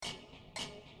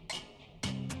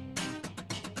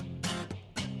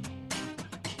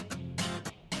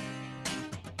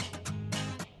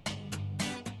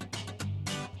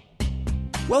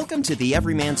Welcome to the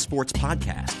Everyman Sports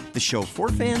Podcast, the show for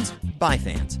fans, by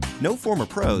fans. No former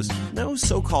pros, no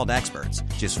so-called experts,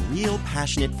 just real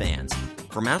passionate fans.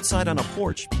 From outside on a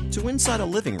porch to inside a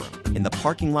living room, in the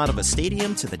parking lot of a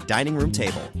stadium to the dining room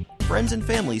table, friends and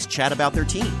families chat about their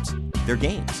teams, their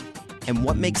games, and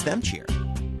what makes them cheer.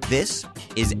 This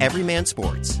is Everyman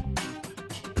Sports.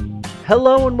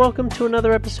 Hello and welcome to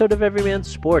another episode of Everyman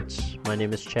Sports. My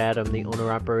name is Chad. I'm the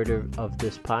owner-operator of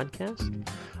this podcast.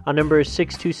 Our number is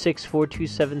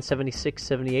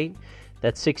 626-427-7678.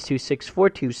 That's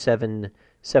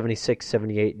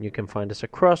 626-427-7678, and you can find us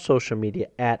across social media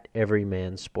at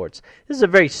Everyman Sports. This is a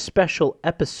very special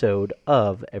episode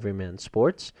of Everyman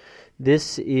Sports.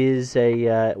 This is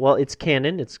it's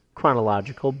canon, it's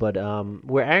chronological, but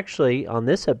we're actually, on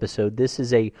this episode, this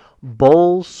is a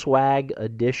Bowl Swag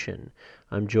edition.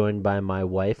 I'm joined by my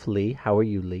wife, Lee. How are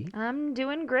you, Lee? I'm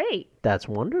doing great. That's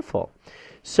wonderful.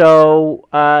 So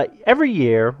every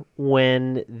year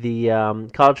when the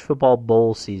college football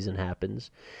bowl season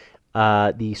happens,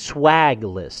 the swag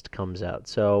list comes out.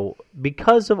 So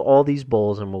because of all these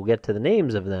bowls, and we'll get to the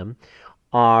names of them,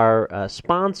 are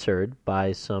sponsored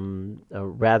by some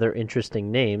rather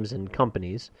interesting names and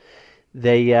companies.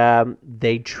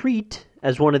 They treat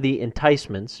as one of the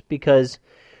enticements, because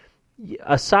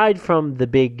aside from the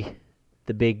big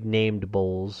named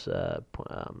bowls, the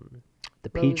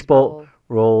Peach Bowl,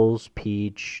 Rolls,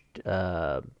 Peach,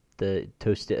 the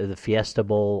Fiesta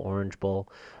Bowl, Orange Bowl.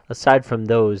 Aside from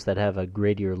those that have a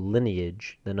greater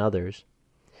lineage than others,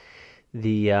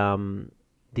 the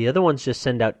other ones just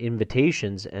send out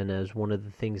invitations, and as one of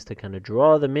the things to kind of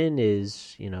draw them in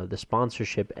is, the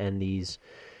sponsorship and these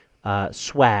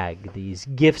swag, these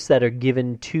gifts that are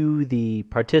given to the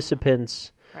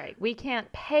participants. Right. We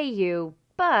can't pay you,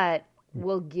 but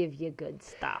we'll give you good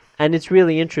stuff. And it's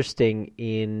really interesting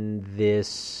in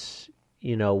this,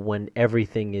 when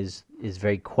everything is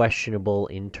very questionable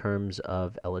in terms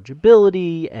of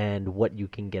eligibility and what you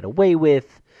can get away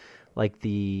with. Like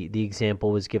the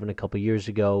example was given a couple years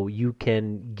ago, you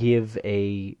can give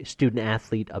a student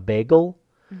athlete a bagel,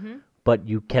 but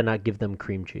you cannot give them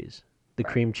cream cheese. The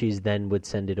cream cheese then would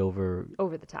send it over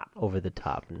the top.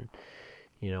 And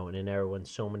in an era when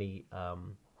so many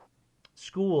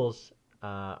schools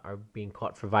are being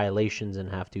caught for violations and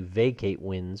have to vacate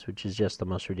wins, which is just the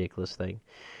most ridiculous thing.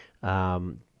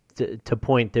 To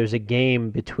point, there's a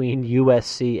game between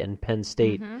USC and Penn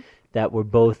State that were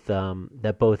both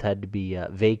had to be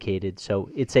vacated. So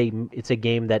it's a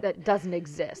game that doesn't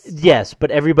exist. Yes,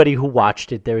 but everybody who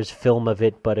watched it, there's film of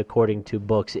it, but according to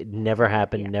books, it never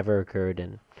happened, never occurred,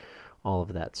 and all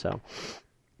of that. So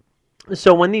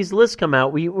when these lists come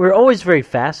out, we're always very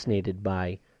fascinated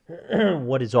by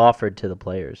what is offered to the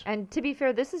players. And to be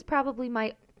fair, this is probably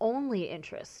my only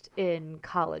interest in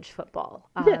college football.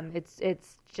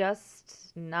 It's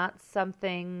just not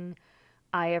something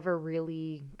I ever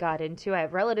really got into. I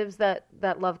have relatives that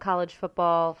love college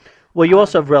football. Well, you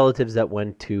also have relatives that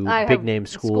went to big-name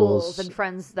schools. And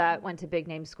friends that went to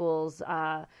big-name schools.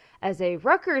 As a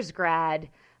Rutgers grad,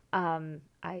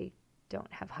 I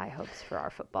don't have high hopes for our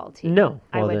football team. No.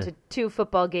 I went to 2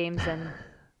 football games, and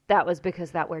that was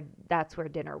because that's where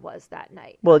dinner was that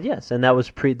night. Well, yes, and that was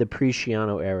the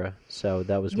pre-Schiano era, so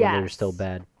that was when they were still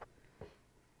bad.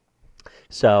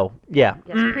 So, yeah.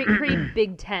 Yes,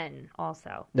 pre-Big Ten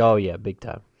also. Oh, yeah, big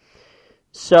time.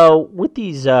 So, with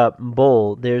these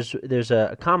bowl, there's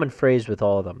a common phrase with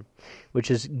all of them,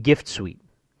 which is gift suite.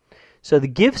 So, the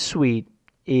gift suite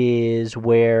is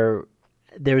where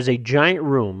there's a giant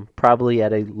room, probably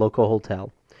at a local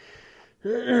hotel,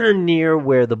 near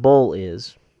where the bowl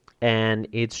is, and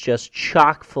it's just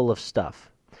chock full of stuff.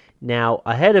 Now,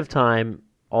 ahead of time,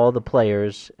 all the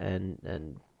players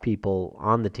and people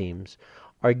on the teams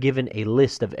are given a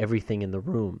list of everything in the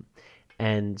room.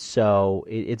 And so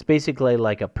it's basically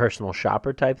like a personal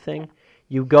shopper type thing.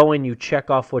 You go in, you check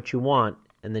off what you want,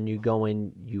 and then you go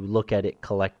in, you look at it,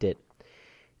 collect it,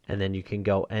 and then you can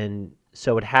go. And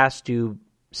so it has to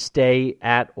stay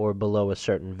at or below a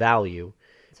certain value.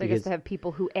 So I guess to have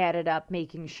people who add it up,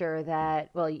 making sure that,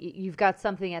 you've got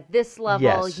something at this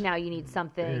level, now you need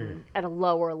something at a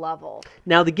lower level.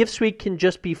 Now, the gift suite can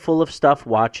just be full of stuff,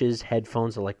 watches,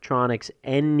 headphones, electronics,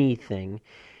 anything.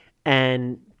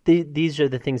 And these are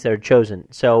the things that are chosen.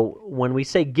 So when we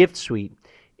say gift suite,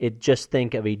 just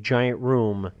think of a giant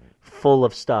room full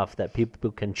of stuff that people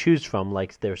can choose from,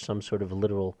 like there's some sort of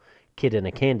literal kid in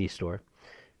a candy store.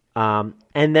 And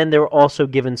then they're also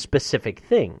given specific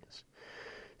things.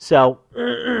 So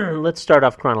let's start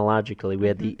off chronologically. We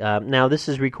had the now this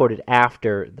is recorded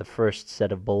after the first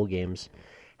set of bowl games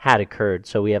had occurred.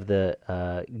 So we have the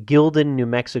Gildan, New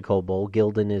Mexico Bowl.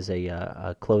 Gildan is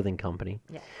a clothing company.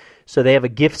 Yeah. So they have a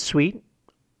gift suite.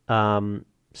 So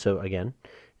again,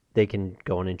 they can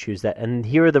go in and choose that. And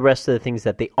here are the rest of the things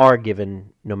that they are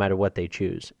given no matter what they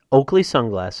choose. Oakley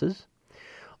sunglasses,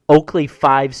 Oakley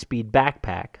 5-speed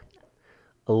backpack,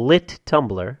 a lit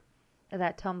tumbler.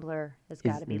 That tumbler has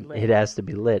got to be lit. It has to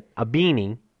be lit. A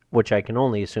beanie, which I can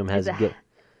only assume has Is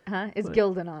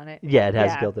Gildan on it? Yeah, it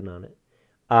has Gildan on it.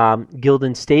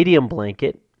 Gildan Stadium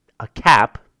blanket, a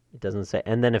cap, it doesn't say,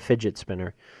 and then a fidget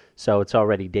spinner. So it's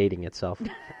already dating itself.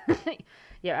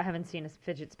 Yeah, I haven't seen a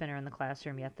fidget spinner in the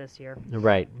classroom yet this year.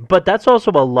 Right. But that's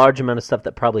also a large amount of stuff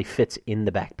that probably fits in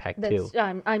the backpack, too.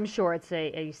 I'm sure it's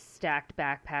a stacked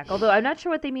backpack, although I'm not sure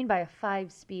what they mean by a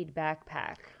 5-speed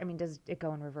backpack. I mean, does it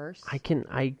go in reverse? I can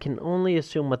only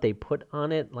assume what they put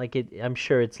on it. I'm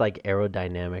sure it's like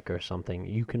aerodynamic or something.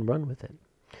 You can run with it.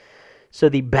 So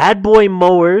the Bad Boy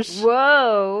Mowers.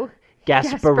 Whoa.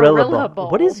 Gasparilla Bowl.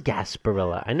 What is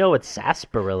Gasparilla? I know what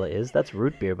sarsaparilla is. That's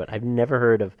root beer, but I've never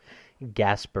heard of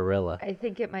Gasparilla. I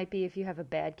think it might be if you have a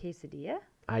bad quesadilla.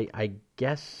 I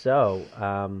guess so.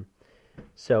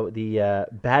 So the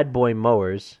Bad Boy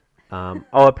Mowers.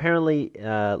 Apparently,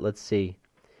 let's see.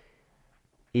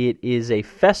 It is a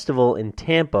festival in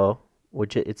Tampa,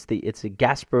 which it's a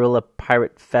Gasparilla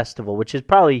Pirate Festival, which is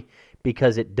probably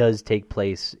because it does take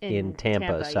place in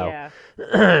Tampa. So yeah.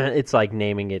 It's like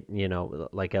naming it,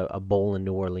 like a bowl in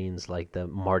New Orleans, like the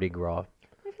Mardi Gras.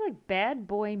 I feel like Bad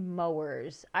Boy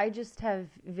Mowers. I just have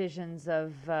visions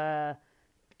of,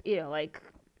 like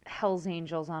Hell's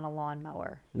Angels on a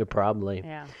lawnmower. Probably.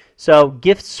 Yeah. So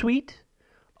gift suite,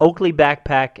 Oakley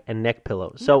backpack, and neck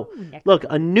pillow. So look,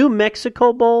 a New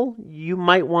Mexico Bowl, you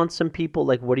might want some people,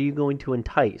 like, what are you going to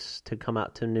entice to come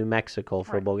out to New Mexico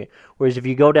for a bowl game? Whereas if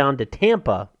you go down to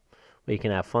Tampa, well, you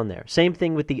can have fun there. Same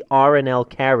thing with the R&L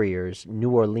Carriers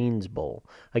New Orleans Bowl.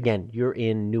 Again, you're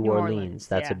in New Orleans.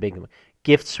 That's a big one.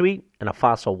 Gift suite and a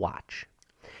Fossil watch.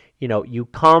 You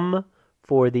come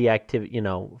for the activity,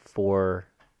 for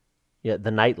the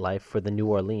nightlife, for the New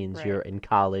Orleans. Right. You're in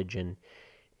college, and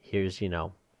here's,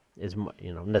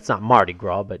 that's not Mardi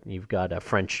Gras, but you've got a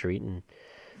French Street and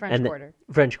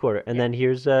French Quarter, and then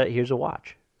here's a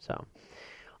watch. So,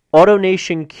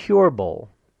 AutoNation Cure Bowl.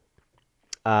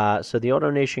 So the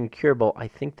AutoNation Cure Bowl, I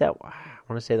think that I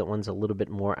want to say that one's a little bit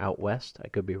more out west. I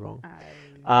could be wrong.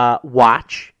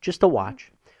 Watch, just a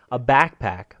watch, a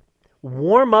backpack,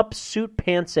 warm-up suit,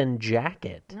 pants, and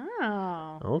jacket.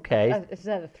 Oh. Okay. Is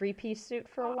that a 3-piece suit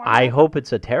for a warm-up? I hope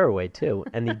it's a tearaway, too.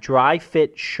 And the dry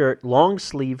fit shirt, long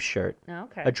sleeve shirt.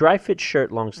 Okay. A dry fit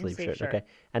shirt, long sleeve shirt. Okay.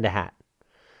 And a hat.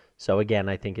 So, again,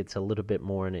 I think it's a little bit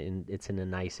more, it's in a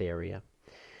nice area.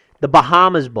 The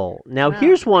Bahamas Bowl. Now,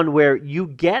 here's one where you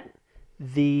get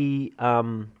the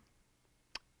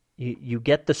you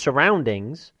get the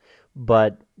surroundings,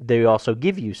 but they also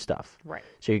give you stuff. Right.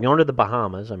 So you're going to the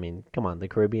Bahamas. I mean, come on, the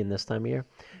Caribbean this time of year.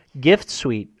 Gift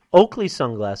suite, Oakley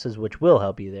sunglasses, which will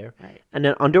help you there. Right. And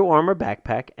an Under Armour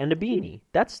backpack and a beanie.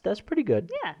 That's pretty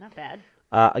good. Yeah, not bad.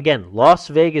 Again, Las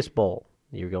Vegas Bowl.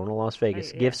 You're going to Las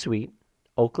Vegas. Right, Gift suite,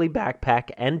 Oakley backpack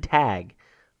and tag.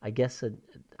 I guess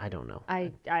I don't know.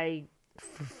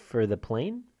 For the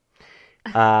plane,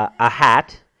 a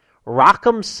hat,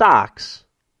 Rock'em socks.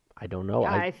 I don't know.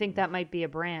 I think that might be a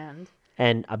brand.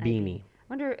 And a beanie. I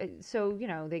wonder. So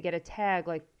they get a tag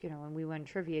like when we win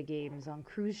trivia games on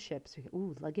cruise ships.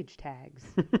 Luggage tags.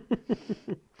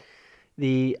 All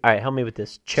right, help me with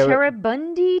this.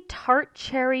 Cheribundi Tart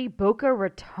Cherry Boca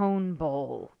Raton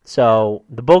Bowl. So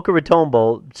the Boca Raton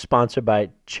Bowl, sponsored by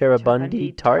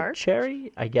Cheribundi Tart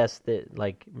Cherry. I guess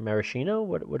like maraschino.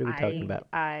 What are we talking about?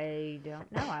 I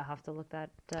don't know. I'll have to look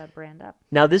that brand up.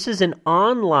 Now this is an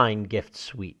online gift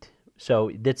suite.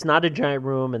 So it's not a giant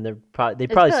room, and it's probably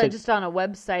just on a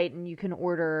website, and you can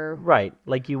order. Right,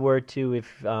 like you were to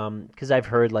because I've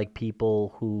heard like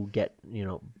people who get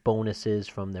bonuses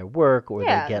from their work, or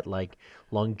they get like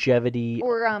longevity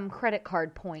or credit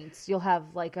card points. You'll have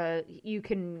you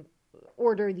can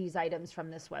order these items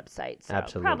from this website. So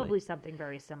absolutely, probably something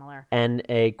very similar. And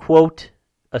a quote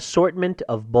assortment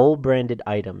of bowl branded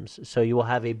items. So you will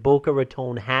have a Boca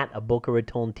Raton hat, a Boca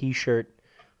Raton T-shirt,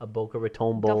 a Boca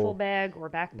Raton Bowl. Duffel bag or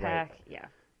backpack, right. Yeah.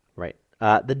 Right.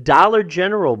 The Dollar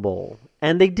General Bowl.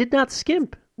 And they did not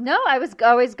skimp. No, I was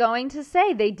always going to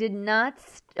say they did not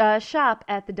shop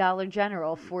at the Dollar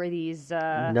General for these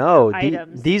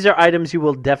items. These are items you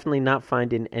will definitely not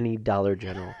find in any Dollar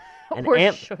General.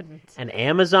 Shouldn't. An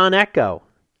Amazon Echo,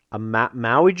 a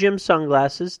Maui Jim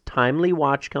sunglasses, Timely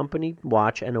Watch Company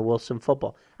watch, and a Wilson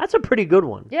football. That's a pretty good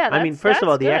one. Yeah, I mean, first of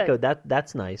all, the good. Echo,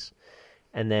 that's nice.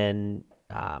 And then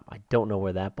I don't know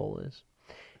where that bowl is.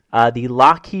 The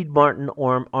Lockheed Martin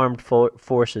Armed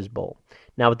Forces Bowl.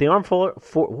 Now, with the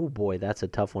oh boy, that's a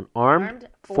tough one. Armed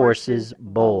Forces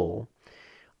Bowl.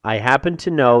 I happen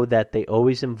to know that they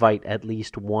always invite at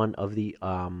least one of the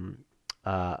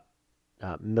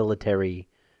military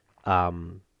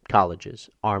colleges.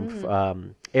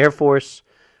 Air Force,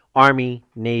 Army,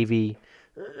 Navy.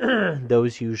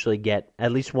 Those usually get,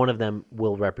 at least one of them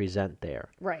will represent there.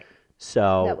 Right.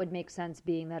 So that would make sense,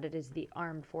 being that it is the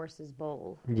Armed Forces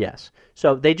Bowl. Yes.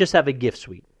 So they just have a gift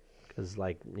suite because,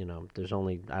 there's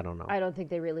only, I don't know. I don't think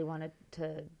they really wanted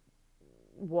to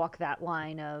walk that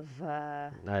line of.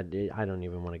 I don't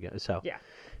even want to go. So yeah.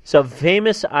 So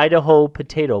famous Idaho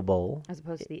Potato Bowl. As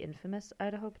opposed to the infamous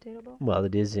Idaho Potato Bowl. Well,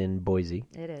 it is in Boise.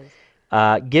 It is.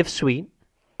 Gift suite,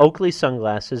 Oakley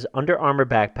sunglasses, Under Armour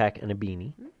backpack, and a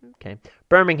beanie. Mm-hmm. Okay.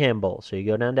 Birmingham Bowl. So you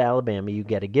go down to Alabama, you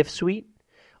get a gift suite,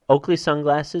 Oakley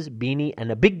sunglasses, beanie,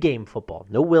 and a big game football.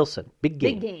 No Wilson. Big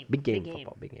game. Big game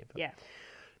football. Yeah.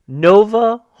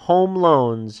 Nova Home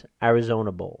Loans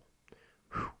Arizona Bowl.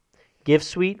 Whew. Gift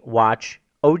suite, watch,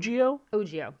 Ogio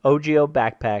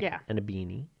backpack, and a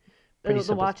beanie.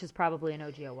 The watch is probably an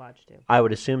Ogio watch too. I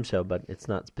would assume so, but it's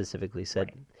not specifically said.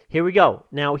 Right. Here we go.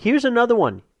 Now here's another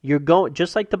one. You're going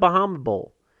just like the Bahama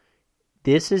Bowl.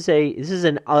 This is a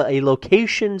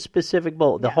location specific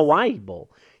bowl, the Hawaii Bowl.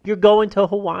 You're going to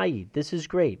Hawaii. This is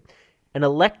great. An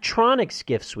electronics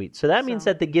gift suite. So that means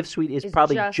that the gift suite is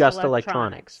probably just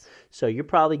electronics. So you're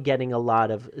probably getting a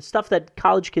lot of stuff that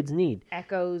college kids need.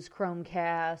 Echoes,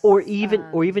 Chromecast, or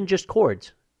even just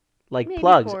cords, like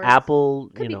plugs. Cords. Apple,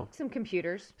 Could be some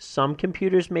computers. Some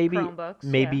computers, maybe. Chromebooks.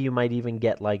 Maybe you might even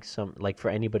get for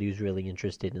anybody who's really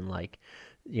interested in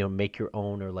make your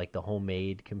own or the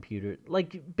homemade computer,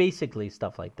 basically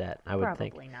stuff like that. I would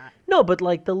think. Probably not. No, but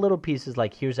the little pieces,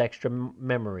 here's extra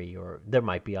memory, or there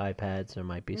might be iPads, there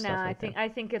might be stuff like that. I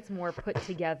think it's more put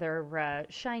together,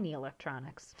 shiny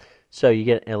electronics. So you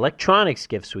get an electronics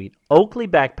gift suite, Oakley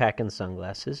backpack and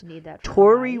sunglasses, need that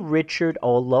Tory Richard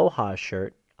Aloha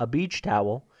shirt, a beach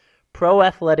towel, Pro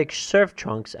Athletic surf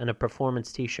trunks, and a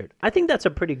performance T-shirt. I think that's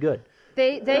a pretty good.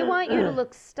 They want you to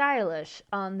look stylish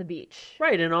on the beach.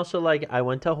 Right, and also I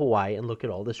went to Hawaii and look at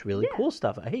all this really cool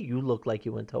stuff. Hey, you look like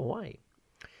you went to Hawaii.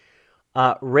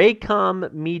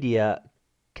 Raycom Media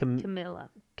Camilla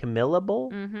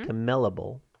Bowl? Mm-hmm. Camilla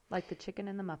Bowl. Like the chicken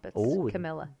and the Muppets. Oh,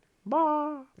 Camilla.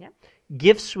 Bah. Yeah.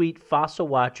 Gift suite, Fossil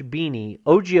watch, beanie,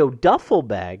 Ogio duffel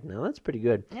bag. Now that's pretty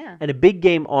good. Yeah. And a big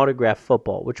game autograph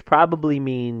football, which probably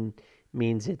means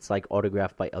it's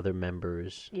autographed by other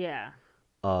members. Yeah.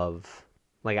 Of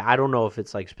I don't know if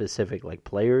it's specific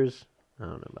players. I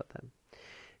don't know about that.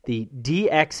 The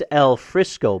DXL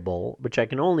Frisco Bowl, which I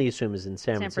can only assume is in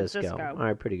San Francisco. All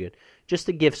right, pretty good. Just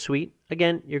a gift suite.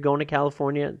 Again, you're going to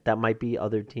California. That might be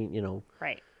other team.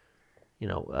 Right.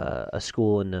 A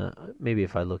school in maybe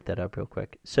if I look that up real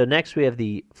quick. So next we have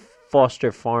the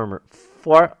Foster Farms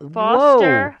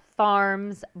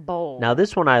Bowl. Now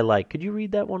this one I like. Could you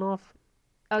read that one off?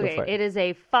 Okay, it is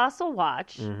a Fossil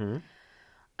watch. Mm-hmm.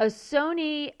 A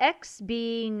Sony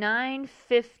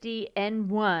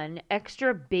XB950N1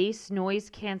 extra bass noise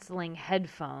canceling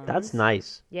headphones. That's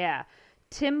nice. Yeah.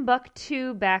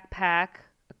 Timbuktu backpack,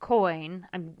 a coin.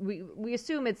 We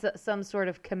assume it's some sort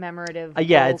of commemorative.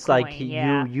 It's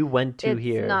coin. You went to it's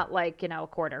here. It's not a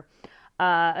quarter.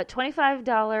 A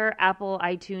 $25 Apple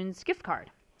iTunes gift card.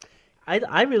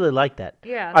 I really like that.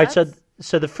 Yeah. All right,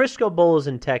 so the Frisco Bowl is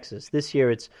in Texas. This year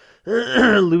it's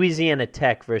Louisiana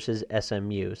Tech versus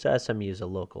SMU. So SMU is a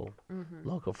local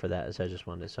for that. So I just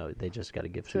wanted so they just got a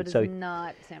gift suite. So it is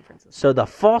not San Francisco. So the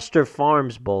Foster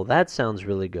Farms Bowl, that sounds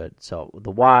really good. So the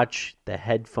watch, the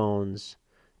headphones,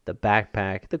 the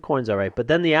backpack, the coin's all right. But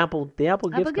then the Apple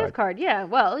gift card. Yeah.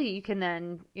 Well, you can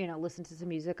then, listen to some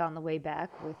music on the way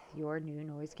back with your new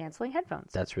noise canceling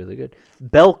headphones. That's really good.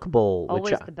 Belk Bowl.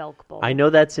 Always the Belk Bowl. I know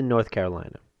that's in North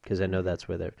Carolina. Because I know that's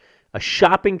where they're a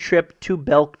shopping trip to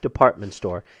Belk department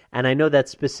store, and I know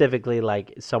that's specifically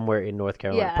somewhere in North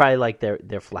Carolina, probably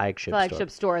their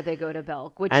flagship store. They go to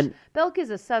Belk, which Belk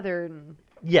is a southern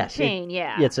chain.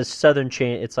 It's a southern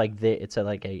chain. It's it's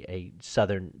a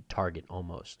southern Target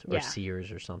almost, or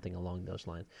Sears or something along those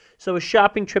lines. So a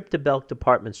shopping trip to Belk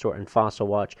department store and Fossil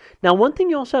watch. Now, one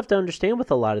thing you also have to understand with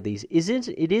a lot of these is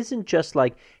it isn't just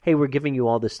hey, we're giving you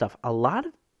all this stuff. A lot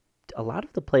of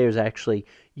the players actually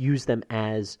use them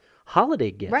as holiday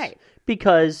gifts. Right.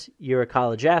 Because you're a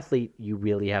college athlete, you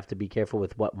really have to be careful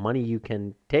with what money you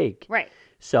can take. Right.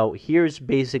 So here's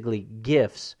basically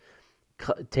gifts.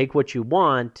 Take what you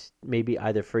want, maybe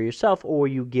either for yourself or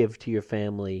you give to your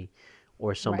family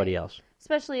or somebody else.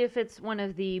 especially if it's one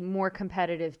of the more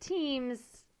competitive teams,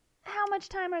 how much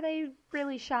time are they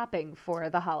really shopping for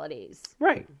the holidays?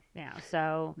 Right. Yeah,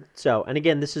 so, and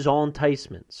again, this is all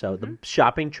enticement. So the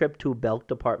shopping trip to a Belk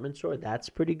department store, that's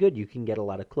pretty good. You can get a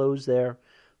lot of clothes there,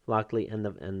 luckily, and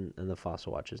the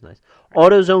Fossil Watch is nice.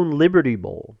 Right. AutoZone Liberty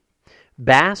Bowl,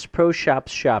 Bass Pro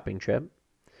Shops shopping trip,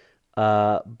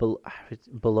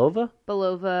 Belova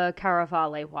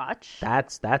Caravale watch.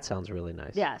 That sounds really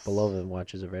nice. Yes. Belova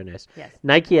watches are very nice. Yes.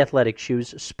 Nike athletic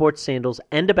shoes, sports sandals,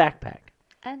 and a backpack.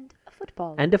 And a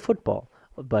football.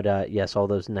 But yes, all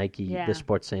those Nike, the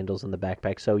sports sandals and the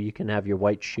backpack. So you can have your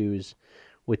white shoes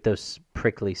with those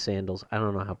prickly sandals. I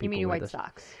don't know how people You mean your wear white those.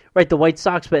 socks? Right, the white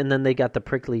socks, and then they got the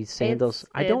prickly sandals.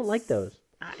 I don't like those.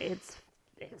 It's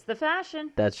the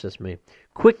fashion. That's just me.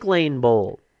 Quick Lane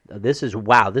Bowl. This is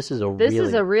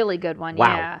a really good one.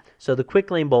 Wow. Yeah. So the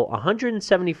Quick Lane Bowl,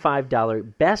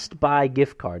 $175 Best Buy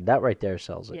gift card. That right there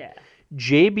sells it. Yeah.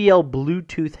 JBL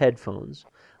Bluetooth headphones,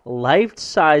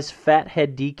 life-size fat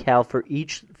head decal for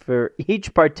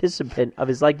each participant of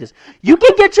his likeness. You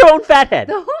can get your own fat head.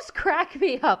 Those crack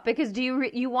me up because do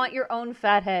you want your own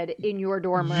fat head in your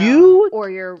dorm room or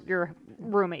your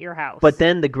room at your house? But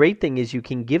then the great thing is you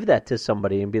can give that to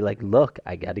somebody and be like, "Look,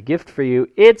 I got a gift for you.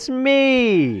 It's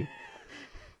me."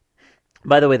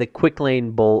 By the way, the Quick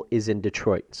Lane Bowl is in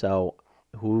Detroit, so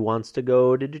who wants to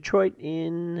go to Detroit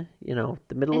in,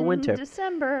 the middle of winter?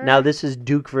 December. Now, this is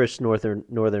Duke versus Northern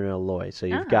Illinois. So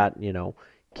you've got,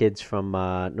 kids from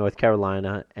North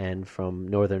Carolina and from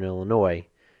Northern Illinois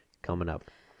coming up.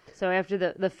 So after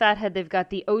the fat head, they've got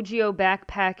the OGO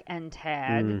backpack and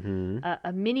tag,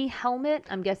 a mini helmet.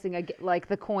 I'm guessing like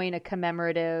the coin, a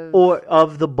commemorative. Or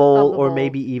of the bowl, or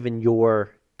maybe even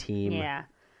your team. Yeah.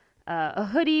 A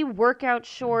hoodie, workout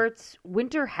shorts,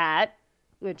 winter hat,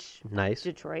 which nice.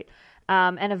 Detroit,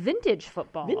 and a vintage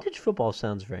football. Vintage football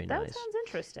sounds very nice. That sounds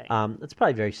interesting. It's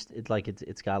probably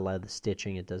it's got a lot of the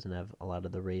stitching. It doesn't have a lot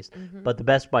of the raised. But the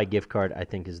Best Buy gift card, I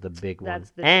think, is the big one.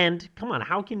 And come on,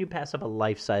 how can you pass up a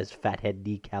life-size fathead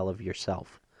decal of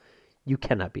yourself? You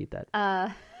cannot beat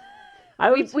that.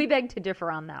 We beg to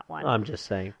differ on that one. I'm just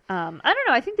saying. I don't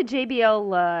know. I think the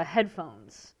JBL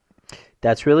headphones.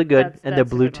 That's really good, and they're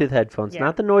that's Bluetooth headphones,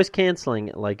 not the noise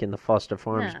canceling like in the Foster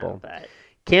Farms Bowl. But...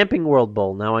 Camping World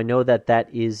Bowl. Now I know that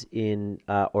is in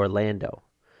Orlando.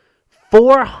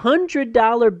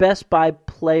 $400 Best Buy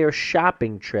player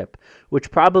shopping trip, which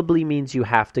probably means you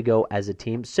have to go as a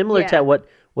team, similar to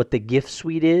what the gift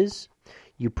suite is.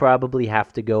 You probably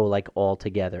have to go like all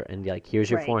together and like, here's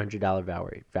your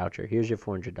 $400 voucher. Here's your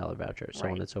 $400 voucher, so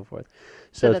on and so forth.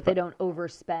 So that they don't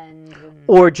overspend.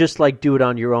 Or just like do it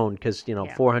on your own because,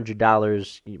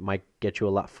 $400 might get you a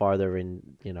lot farther in,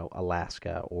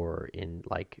 Alaska or in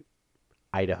like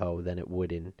Idaho than it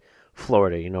would in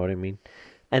Florida. You know what I mean?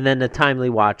 And then the Timely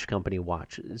Watch Company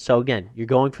watch. So again, you're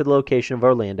going for the location of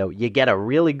Orlando. You get a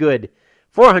really good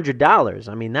 $400.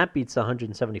 I mean, that beats the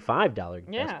 $175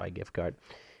 Best Buy gift card.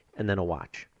 And then a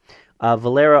watch.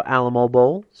 Valero Alamo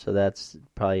Bowl. So that's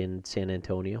probably in San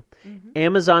Antonio.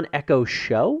 Amazon Echo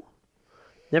Show.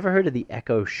 Never heard of the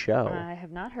Echo Show. I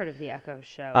have not heard of the Echo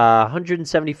Show.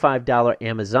 $175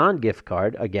 Amazon gift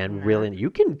card. Again, really, you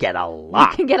can get a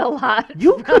lot. You can get a lot.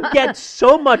 You could get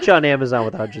so much on Amazon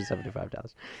with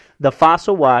 $175. The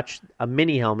Fossil Watch, a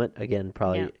mini helmet. Again,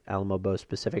 probably Alamo Bowl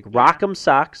specific. Rock'em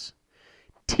socks.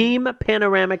 Team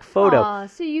panoramic photo. Aw,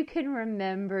 so you can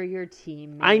remember your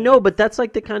teammates. I know, but that's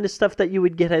like the kind of stuff that you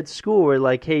would get at school where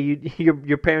like, hey,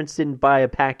 your parents didn't buy a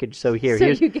package, so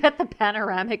here's you get the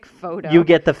panoramic photo. You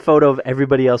get the photo of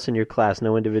everybody else in your class,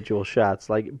 no individual shots.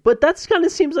 But that's kind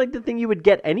of seems like the thing you would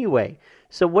get anyway.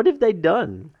 So what have they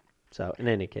done? So in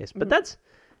any case, but that's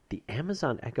the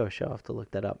Amazon Echo Show. I'll have to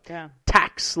look that up. Yeah.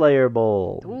 Tax Slayer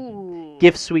Bowl. Ooh.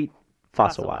 Gift Suite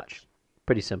Fossil Watch.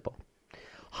 Pretty simple.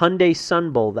 Hyundai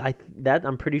Sun Bowl.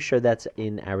 I'm pretty sure that's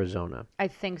in Arizona. I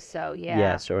think so, yeah.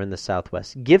 Yes, or in the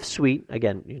Southwest. Gift Suite,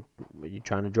 again, you're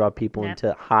trying to draw people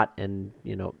into hot and,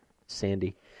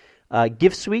 sandy.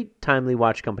 Gift Suite, Timely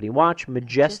Watch Company watch.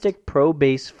 Majestic Pro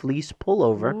Base Fleece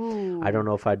Pullover. Ooh. I don't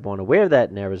know if I'd want to wear that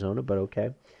in Arizona, but okay.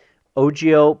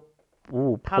 OGO.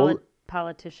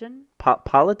 Politician?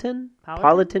 Politan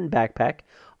backpack.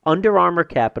 Under Armour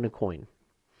cap and a coin.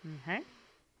 Okay.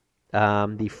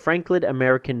 The Franklin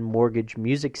American Mortgage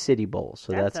Music City Bowl.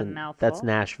 So that's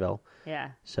Nashville.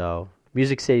 Yeah. So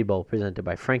Music City Bowl presented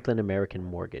by Franklin American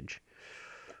Mortgage.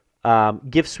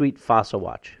 Gift Suite Fossil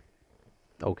Watch.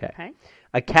 Okay.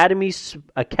 Academy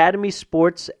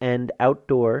Sports and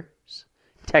Outdoors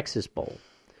Texas Bowl.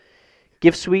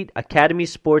 Gift Suite, Academy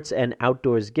Sports and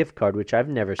Outdoors gift card, which I've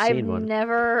never seen one.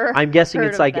 I'm guessing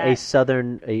it's like a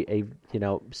southern,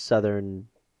 southern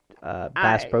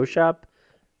Bass Pro Shop.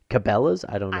 Cabela's?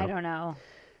 I don't know. I don't know.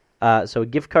 So a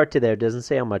gift card to there, doesn't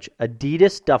say how much.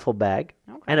 Adidas duffel bag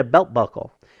and a belt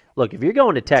buckle. Look, if you're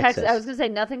going to Texas. I was going to say,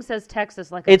 nothing says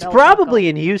Texas like a it's belt probably buckle.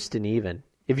 in Houston even.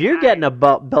 If you're getting a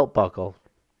belt buckle,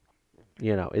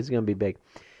 it's going to be big.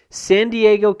 San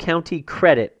Diego County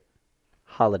Credit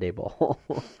Holiday Bowl.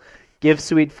 Gift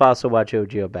Suite Fossil Watch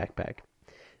OGO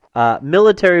backpack.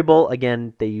 Military Bowl,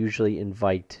 again, they usually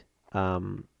invite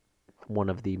one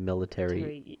of the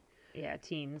military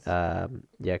teams.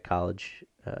 College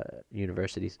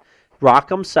universities.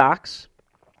 Rock'em socks,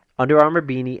 Under Armour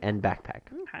beanie, and backpack.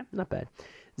 Okay. Not bad.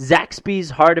 Zaxby's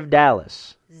Heart of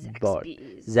Dallas.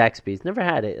 Zaxby's. Never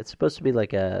had it. It's supposed to be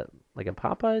like a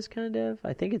Popeyes kind of.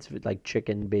 I think it's like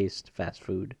chicken-based fast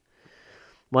food.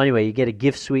 Well, anyway, you get a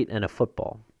gift suite and a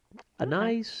football. A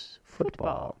nice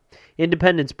football.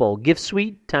 Independence Bowl. Gift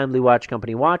suite, Timely Watch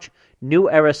Company watch, New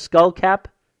Era skull cap,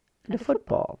 and a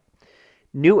football.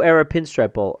 New Era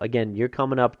Pinstripe Bowl. Again, you're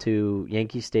coming up to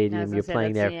Yankee Stadium. You're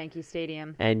playing there. Yankee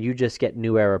Stadium. And you just get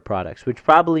New Era products, which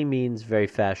probably means very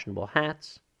fashionable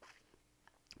hats.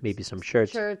 Maybe some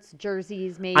shirts.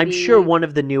 Jerseys, maybe. I'm sure one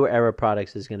of the New Era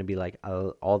products is going to be like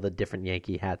all the different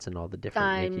Yankee hats and all the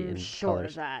different Yankee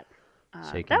colors. That.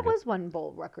 So that was one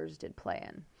bowl Rutgers did play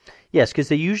in. Yes, because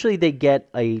they get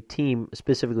a team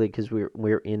specifically because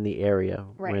we're in the area.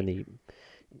 Right. We're in the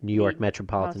New York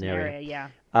metropolitan area. Yeah.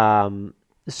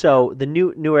 So the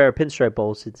New Era Pinstripe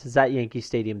Bowl, since it's at Yankee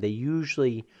Stadium, they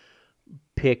usually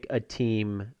pick a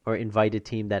team or invite a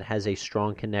team that has a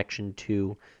strong connection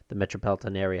to the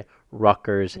metropolitan area.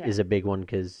 Rutgers is a big one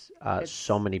because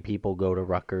so many people go to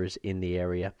Rutgers in the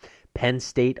area. Penn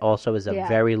State also is a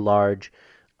very large,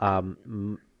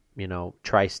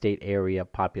 tri-state area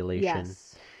population.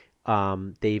 Yes.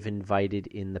 They've invited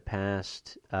in the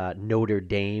past Notre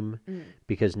Dame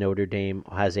because Notre Dame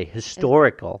has a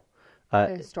historic. Well,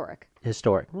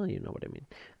 you know what I mean.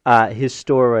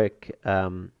 Historic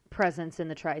presence in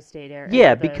the tri-state area.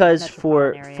 Yeah, because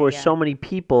for so many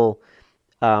people,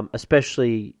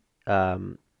 especially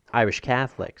Irish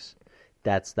Catholics,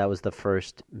 that was the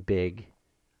first big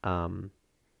one.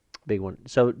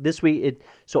 So this week,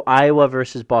 Iowa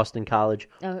versus Boston College.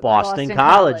 Boston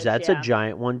College, that's a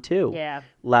giant one too. Yeah.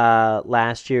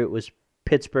 Last year it was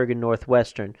Pittsburgh and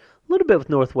Northwestern. A little bit with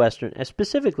Northwestern,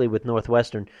 specifically with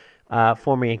Northwestern.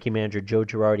 Former Yankee manager Joe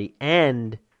Girardi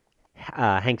and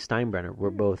Hank Steinbrenner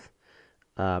were both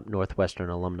Northwestern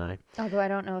alumni. Although I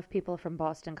don't know if people from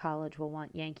Boston College will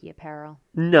want Yankee apparel.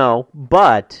 No,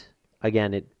 but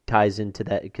again, it ties into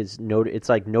that because it's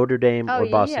like Notre Dame or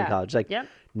Boston College. Like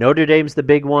Notre Dame's the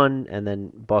big one, and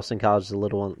then Boston College is the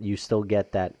little one. You still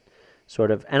get that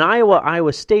sort of. And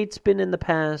Iowa State's been in the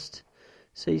past.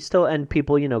 So you still, and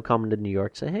people, coming to New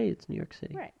York say, hey, it's New York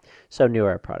City. Right. So New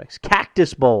Era products.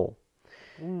 Cactus Bowl.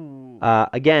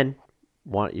 Again,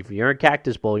 if you're in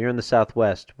Cactus Bowl, you're in the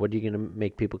Southwest. What are you going to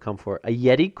make people come for? A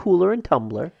Yeti cooler and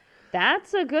tumbler.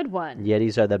 That's a good one.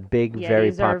 Yetis are the very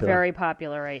popular. Yetis are very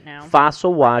popular right now.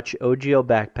 Fossil watch, OGO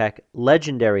backpack,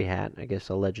 legendary hat, I guess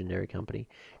a legendary company.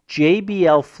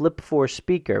 JBL Flip 4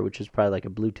 speaker, which is probably like a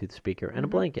Bluetooth speaker, and a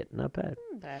blanket. Not bad.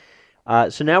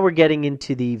 So now we're getting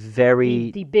into the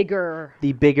bigger.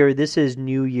 This is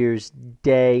New Year's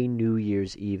Day, New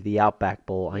Year's Eve, the Outback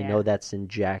Bowl. I know that's in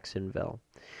Jacksonville.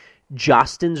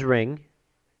 Jostin's ring.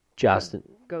 Go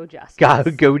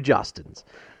Jostins. Go Jostins.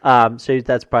 So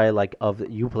that's probably like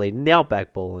you played in the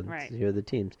Outback Bowl and here are the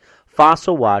teams.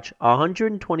 Fossil watch,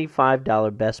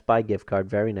 $125 Best Buy gift card,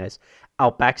 very nice.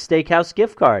 Outback Steakhouse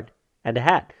gift card and a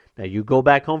hat. Now you go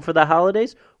back home for the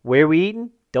holidays. Where are we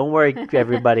eating? Don't worry,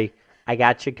 everybody. I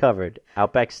got you covered.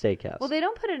 Outback Steakhouse. Well, they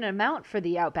don't put an amount for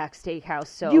the Outback Steakhouse,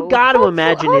 so you got to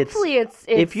imagine hopefully it's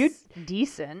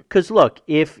decent. Because look,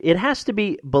 if it has to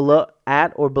be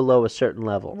at or below a certain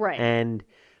level, right? And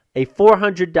a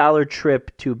 $400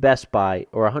 trip to Best Buy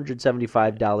or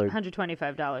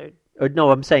 $125. Or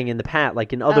no, I'm saying in the past,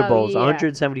 like in other bowls,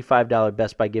 $175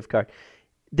 Best Buy gift card.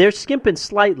 They're skimping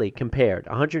slightly compared.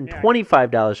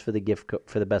 $125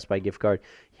 for the Best Buy gift card.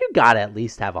 You got to at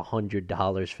least have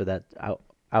 $100 for that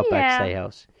Outback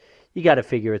Steakhouse. You got to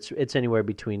figure it's anywhere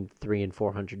between $300 and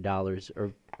 $400,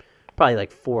 or probably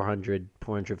like $400,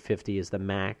 $450 is the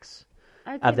max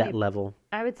of that level.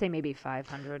 I would say maybe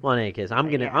 $500. Well, in any case, I'm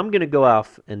gonna go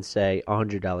off and say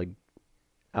 $100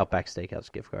 Outback Steakhouse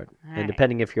gift card, and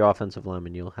depending if you're offensive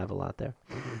lineman, you'll have a lot there.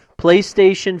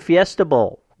 PlayStation Fiesta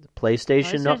Bowl.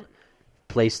 PlayStation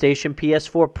PlayStation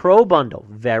PS4 Pro bundle,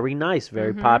 very nice,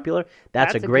 very popular.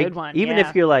 That's a great good one, even yeah.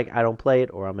 if you're like, I don't play it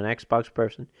or I'm an Xbox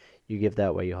person, you give that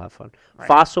away, you'll have fun.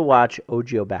 Fossil Watch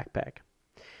OGO backpack.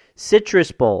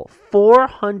 Citrus Bowl,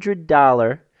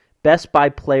 $400 Best Buy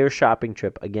player shopping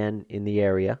trip, again in the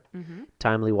area.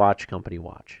 Timely Watch Company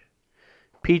watch.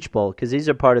 Peach Bowl, because these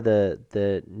are part of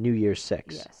the New Year's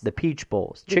Six. Yes. The Peach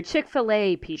Bowls. The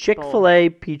Chick-fil-A Peach Bowl. Chick-fil-A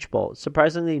Peach Bowl.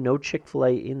 Surprisingly, no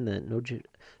Chick-fil-A in the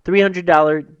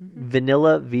 $300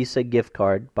 Vanilla Visa gift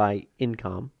card by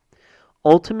Incom.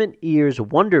 Ultimate Ears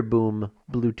Wonder Boom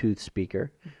Bluetooth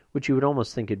speaker, which you would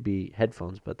almost think it'd be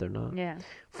headphones, but they're not. Yeah.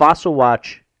 Fossil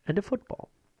Watch and a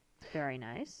football. Very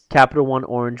nice. Capital One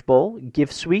Orange Bowl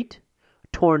gift suite.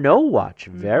 Torno watch,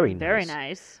 very nice. Very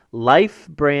nice. Life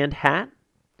brand hat.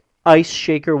 Ice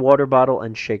shaker water bottle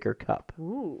and shaker cup.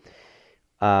 Ooh.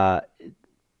 Allstate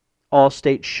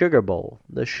Sugar Bowl,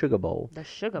 the Sugar Bowl. The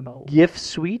Sugar Bowl. Gift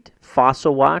suite,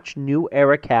 Fossil Watch, New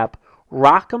Era cap,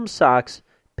 Rock'em Socks,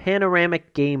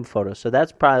 panoramic game photo. So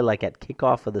that's probably like at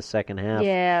kickoff of the second half.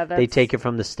 Yeah, They take it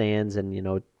from the stands and,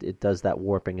 it does that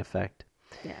warping effect.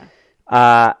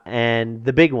 Yeah. And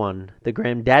the big one, the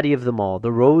granddaddy of them all,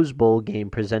 the Rose Bowl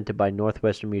game presented by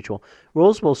Northwestern Mutual.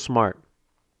 Rose Bowl's smart.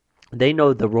 They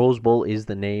know the Rose Bowl is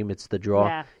the name. It's the draw.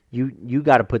 Yeah. You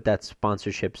got to put that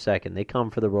sponsorship second. They come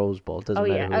for the Rose Bowl. It doesn't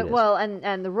matter who it is. Well,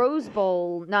 and the Rose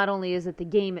Bowl, not only is it the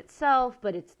game itself,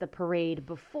 but it's the parade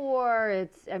before.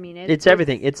 It's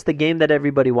everything. It's the game that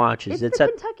everybody watches. It's the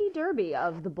Kentucky Derby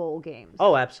of the bowl games.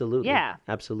 Oh, absolutely. Yeah.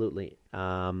 Absolutely.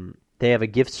 They have a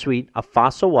gift suite, a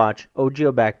Fossil Watch,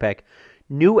 OGO backpack,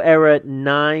 New Era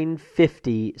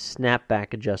 950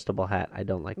 snapback adjustable hat. I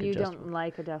don't like adjustable. You don't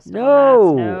like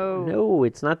adjustable hats? No,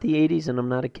 it's not the 80s and I'm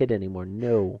not a kid anymore.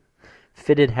 No.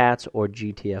 Fitted hats or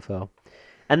GTFO.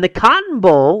 And the Cotton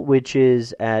Bowl, which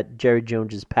is at Jerry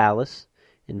Jones's Palace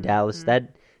in Dallas,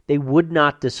 that they would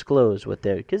not disclose what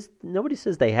they're, because nobody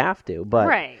says they have to. But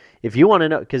right. If you want to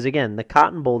know, because again, the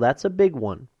Cotton Bowl, that's a big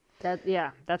one.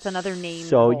 That's another name.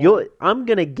 So bowl. I'm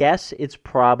going to guess it's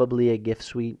probably a gift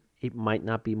suite. It might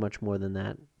not be much more than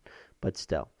that, but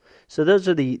still. So that's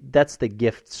the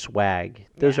gift swag.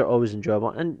 Those are always enjoyable.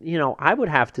 And, I would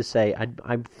have to say,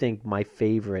 I think my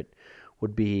favorite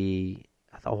would be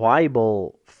the Hawaii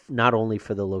Bowl, not only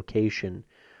for the location,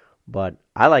 but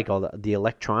I like all the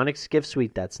electronics gift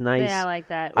suite. That's nice. Yeah, I like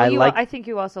that. Well, I think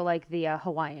you also like the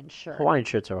Hawaiian shirt. Hawaiian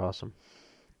shirts are awesome.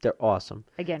 They're awesome.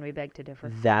 Again, we beg to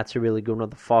differ. That's a really good one.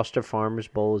 The Foster Farmers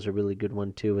Bowl is a really good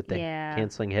one, too, with the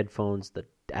canceling headphones, the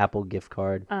Apple gift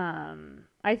card.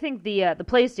 I think the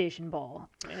PlayStation Bowl,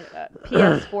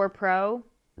 PS4 Pro,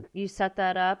 you set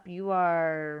that up, you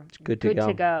are good to go.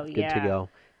 Good to go.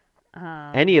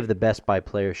 Any of the Best Buy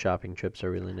player shopping trips are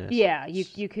really nice. Yeah,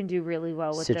 you can do really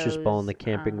well with Citrus those. Bowl and the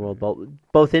Camping World Bowl.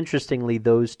 Both interestingly,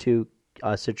 those two,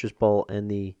 Citrus Bowl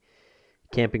and the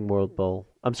Camping World Bowl.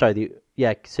 I'm sorry,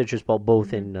 Citrus Bowl,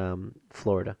 both in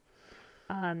Florida.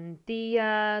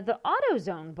 The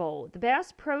AutoZone Bowl, the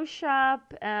Bass Pro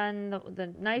Shop, and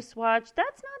the nice watch.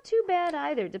 That's not too bad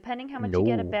either, depending how much you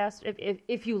get at Bass.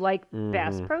 If you like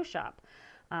Bass Pro Shop.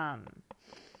 And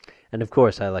of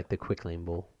course, I like the Quick Lane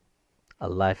Bowl, a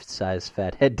life-size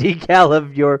fathead decal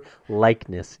of your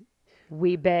likeness.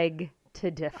 We beg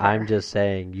to differ. I'm just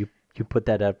saying, you put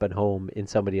that up at home in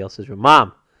somebody else's room.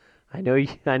 Mom, I know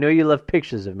you love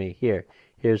pictures of me.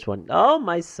 Here's one. Oh,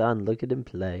 my son, look at him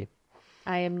play.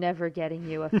 I am never getting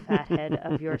you a fathead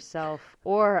of yourself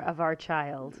or of our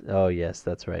child. Oh, yes,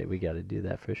 that's right. We got to do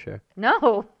that for sure.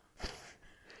 No.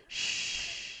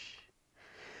 Shh.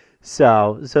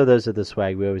 So those are the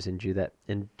swag. We always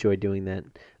enjoy doing that.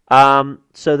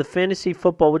 So the fantasy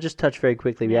football, we'll just touch very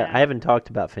quickly. Yeah. I haven't talked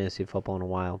about fantasy football in a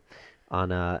while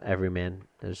on Everyman.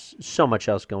 There's so much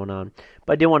else going on.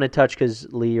 But I did want to touch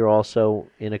because, Lee, you're also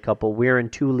in a couple. We're in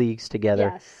 2 leagues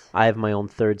together. Yes. I have my own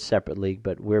third separate league,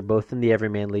 but we're both in the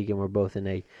Everyman League, and we're both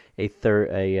in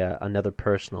another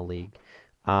personal league.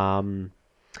 Not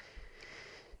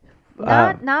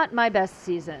my best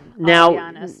season, I'll be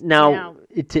honest. Now,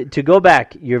 to go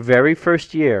back, your very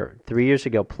first year, 3 years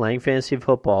ago, playing fantasy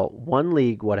football, one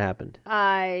league, what happened?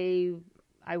 I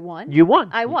won. You won.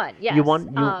 I won, yes. You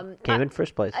won. You came in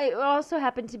first place. It also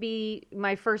happened to be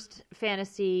my first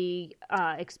fantasy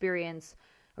experience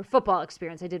or football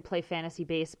experience. I did play fantasy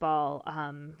baseball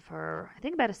for, I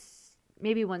think, about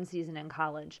maybe one season in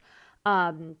college.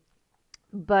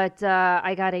 But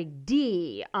I got a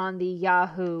D on the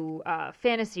Yahoo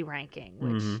fantasy ranking,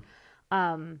 which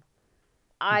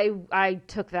I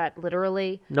took that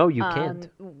literally. No, you can't.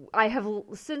 I have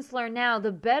since learned now,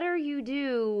 the better you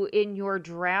do in your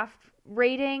draft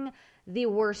rating, the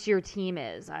worse your team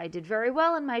is. I did very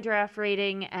well in my draft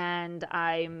rating, and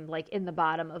I'm like in the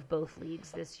bottom of both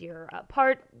leagues this year.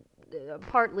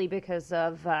 Partly because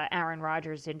of Aaron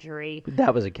Rodgers' injury.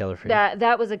 That was a killer for you.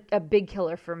 That was a big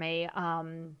killer for me.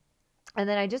 And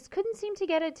then I just couldn't seem to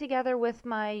get it together with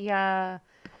my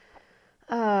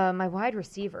my wide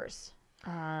receivers.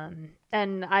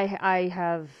 And I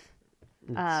have.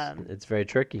 It's very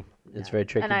tricky. It's very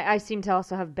tricky. And I seem to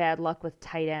also have bad luck with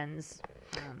tight ends.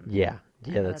 Yeah,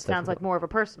 that sounds difficult. like more of a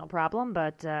personal problem,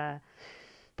 but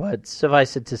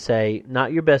suffice it to say,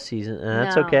 not your best season, and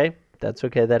that's No. okay. That's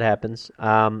okay. That happens.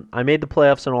 I made the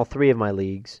playoffs in all 3 of my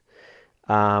leagues.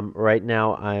 Right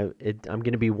now, I'm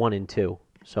going to be 1-2,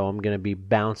 so I'm going to be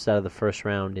bounced out of the first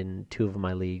round in 2 of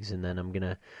my leagues, and then I'm going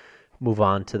to move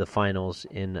on to the finals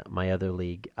in my other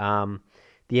league.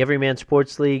 The Everyman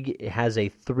Sports League has a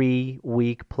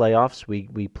 3-week playoffs.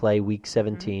 We play week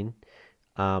 17.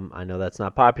 I know that's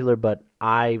not popular, but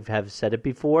I have said it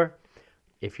before.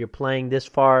 If you're playing this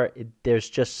far, there's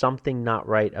just something not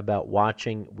right about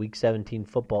watching week 17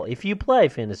 football. If you play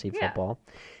fantasy football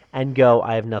and go,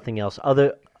 I have nothing else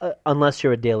unless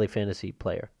you're a daily fantasy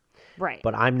player. right.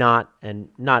 But I'm not, and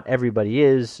not everybody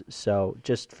is. So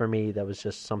just for me, that was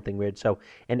just something weird. So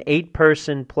an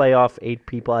 8-person playoff, 8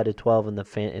 people out of 12 in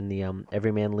the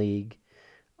Everyman League.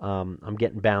 I'm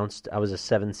getting bounced. I was a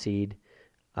 7 seed,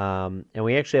 and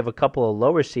we actually have a couple of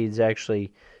lower seeds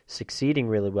actually succeeding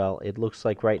really well. It looks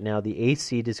like right now the 8th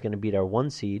seed is going to beat our 1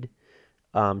 seed.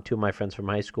 2 of my friends from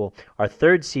high school. Our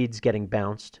 3rd seed's getting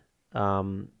bounced.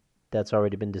 That's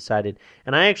already been decided.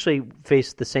 And I actually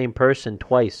faced the same person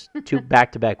twice, 2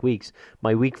 back-to-back weeks.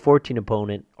 My week 14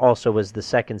 opponent also was the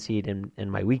 2nd seed,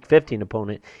 and my week 15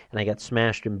 opponent, and I got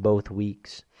smashed in both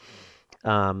weeks.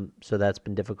 So that's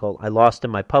been difficult. I lost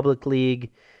in my public league,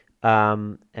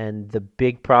 and the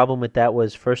big problem with that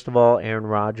was, first of all,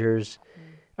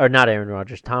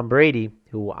 Tom Brady,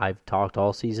 who I've talked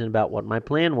all season about what my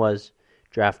plan was,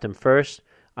 draft him first.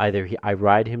 Either I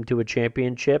ride him to a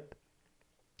championship,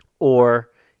 or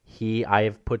I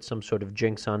have put some sort of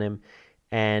jinx on him.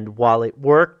 And while it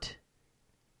worked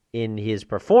in his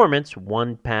performance,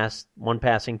 one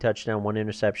passing touchdown, 1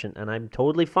 interception, and I'm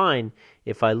totally fine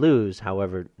if I lose.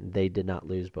 However, they did not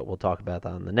lose, but we'll talk about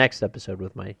that on the next episode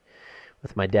with my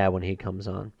dad when he comes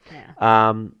on.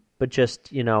 Yeah. But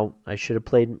just, I should have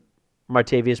played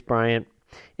Martavius Bryant.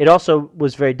 It also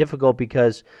was very difficult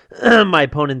because my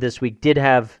opponent this week did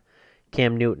have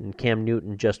Cam Newton. Cam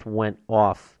Newton just went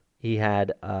off. He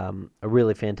had a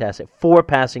really fantastic 4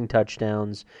 passing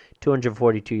touchdowns,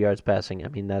 242 yards passing. I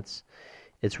mean,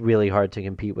 it's really hard to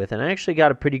compete with. And I actually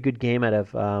got a pretty good game out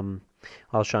of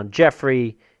Alshon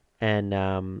Jeffrey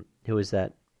and who was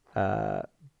that?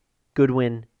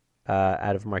 Goodwin,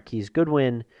 out of Marquise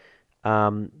Goodwin.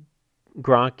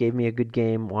 Gronk gave me a good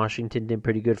game. Washington did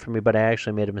pretty good for me, but I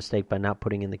actually made a mistake by not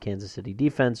putting in the Kansas City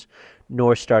defense,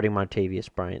 nor starting Martavius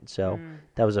Bryant. So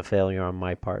that was a failure on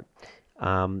my part.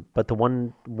 But the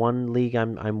one league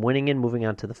I'm winning in, moving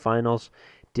on to the finals,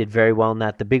 did very well in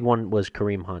that. The big one was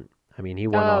Kareem Hunt. I mean, he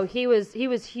went off. He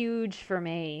was huge for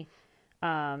me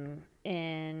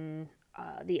in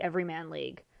the Everyman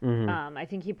League. Mm-hmm. I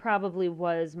think he probably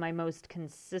was my most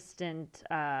consistent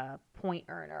point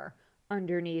earner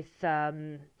underneath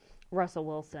Russell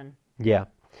Wilson. Yeah.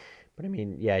 But I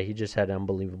mean, he just had an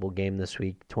unbelievable game this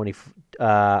week.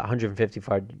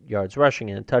 155 yards rushing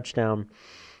and a touchdown.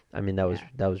 I mean,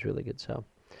 that was really good. So,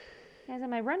 and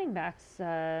my running backs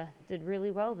did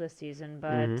really well this season,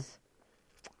 but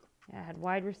I had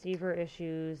wide receiver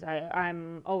issues.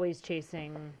 I'm always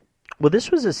chasing. Well,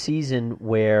 this was a season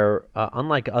where,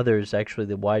 unlike others, actually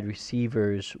the wide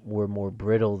receivers were more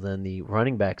brittle than the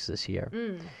running backs this year.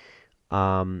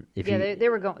 They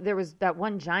were going. There was that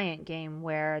one Giant game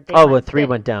where 3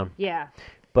 went down. Yeah.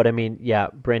 But I mean,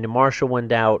 Brandon Marshall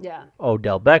went out. Yeah.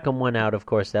 Odell Beckham went out. Of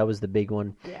course, that was the big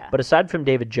one. Yeah. But aside from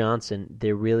David Johnson,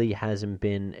 there really hasn't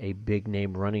been a big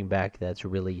name running back that's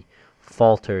really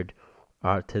faltered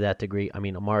to that degree. I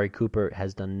mean, Amari Cooper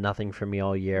has done nothing for me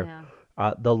all year.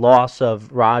 Yeah. The loss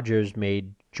of Rodgers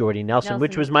made Jordy Nelson,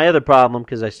 which was my other problem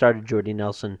because I started Jordy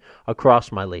Nelson across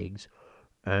my leagues,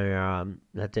 and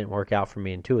that didn't work out for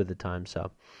me in 2 of the times. So,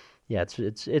 yeah,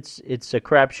 it's a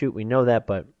crapshoot. We know that,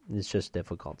 but it's just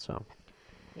difficult. So,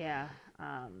 yeah,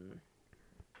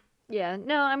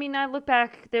 No, I mean, I look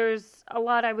back. There's a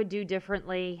lot I would do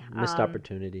differently. Missed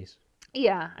opportunities.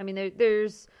 Yeah, I mean,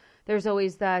 there's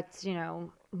always that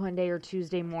Monday or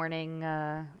Tuesday morning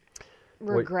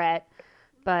regret.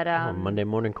 But Monday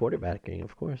morning quarterbacking,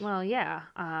 of course. Well, yeah.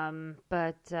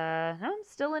 But I'm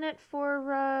still in it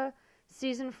for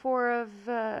season 4 of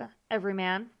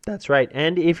Everyman. That's right.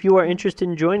 And if you are interested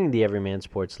in joining the Everyman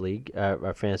Sports League,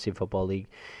 our fantasy football league,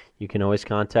 you can always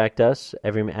contact us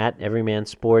at Everyman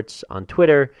Sports on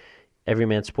Twitter,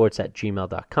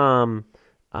 everymansports@gmail.com.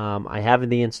 I have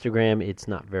the Instagram. It's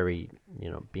not very,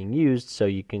 being used, so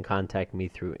you can contact me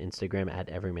through Instagram at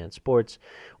Everyman Sports,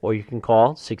 or you can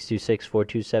call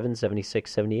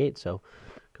 626-427-7678. So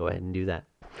go ahead and do that.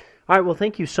 All right. Well,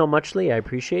 thank you so much, Lee. I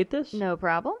appreciate this. No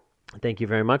problem. Thank you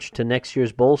very much. To next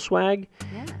year's bowl swag.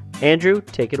 Yeah. Andrew,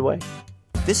 take it away.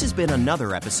 This has been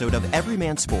another episode of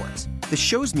Everyman Sports. The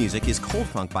show's music is Cold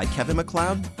Funk by Kevin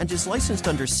MacLeod and is licensed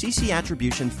under CC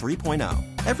Attribution 3.0.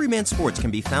 Everyman Sports can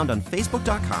be found on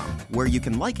Facebook.com, where you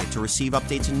can like it to receive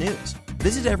updates and news.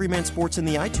 Visit Everyman Sports in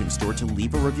the iTunes Store to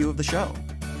leave a review of the show.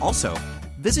 Also,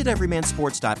 visit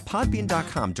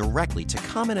everymansports.podbean.com directly to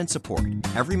comment and support.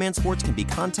 Everyman Sports can be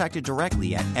contacted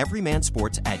directly at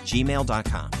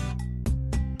everymansports@gmail.com.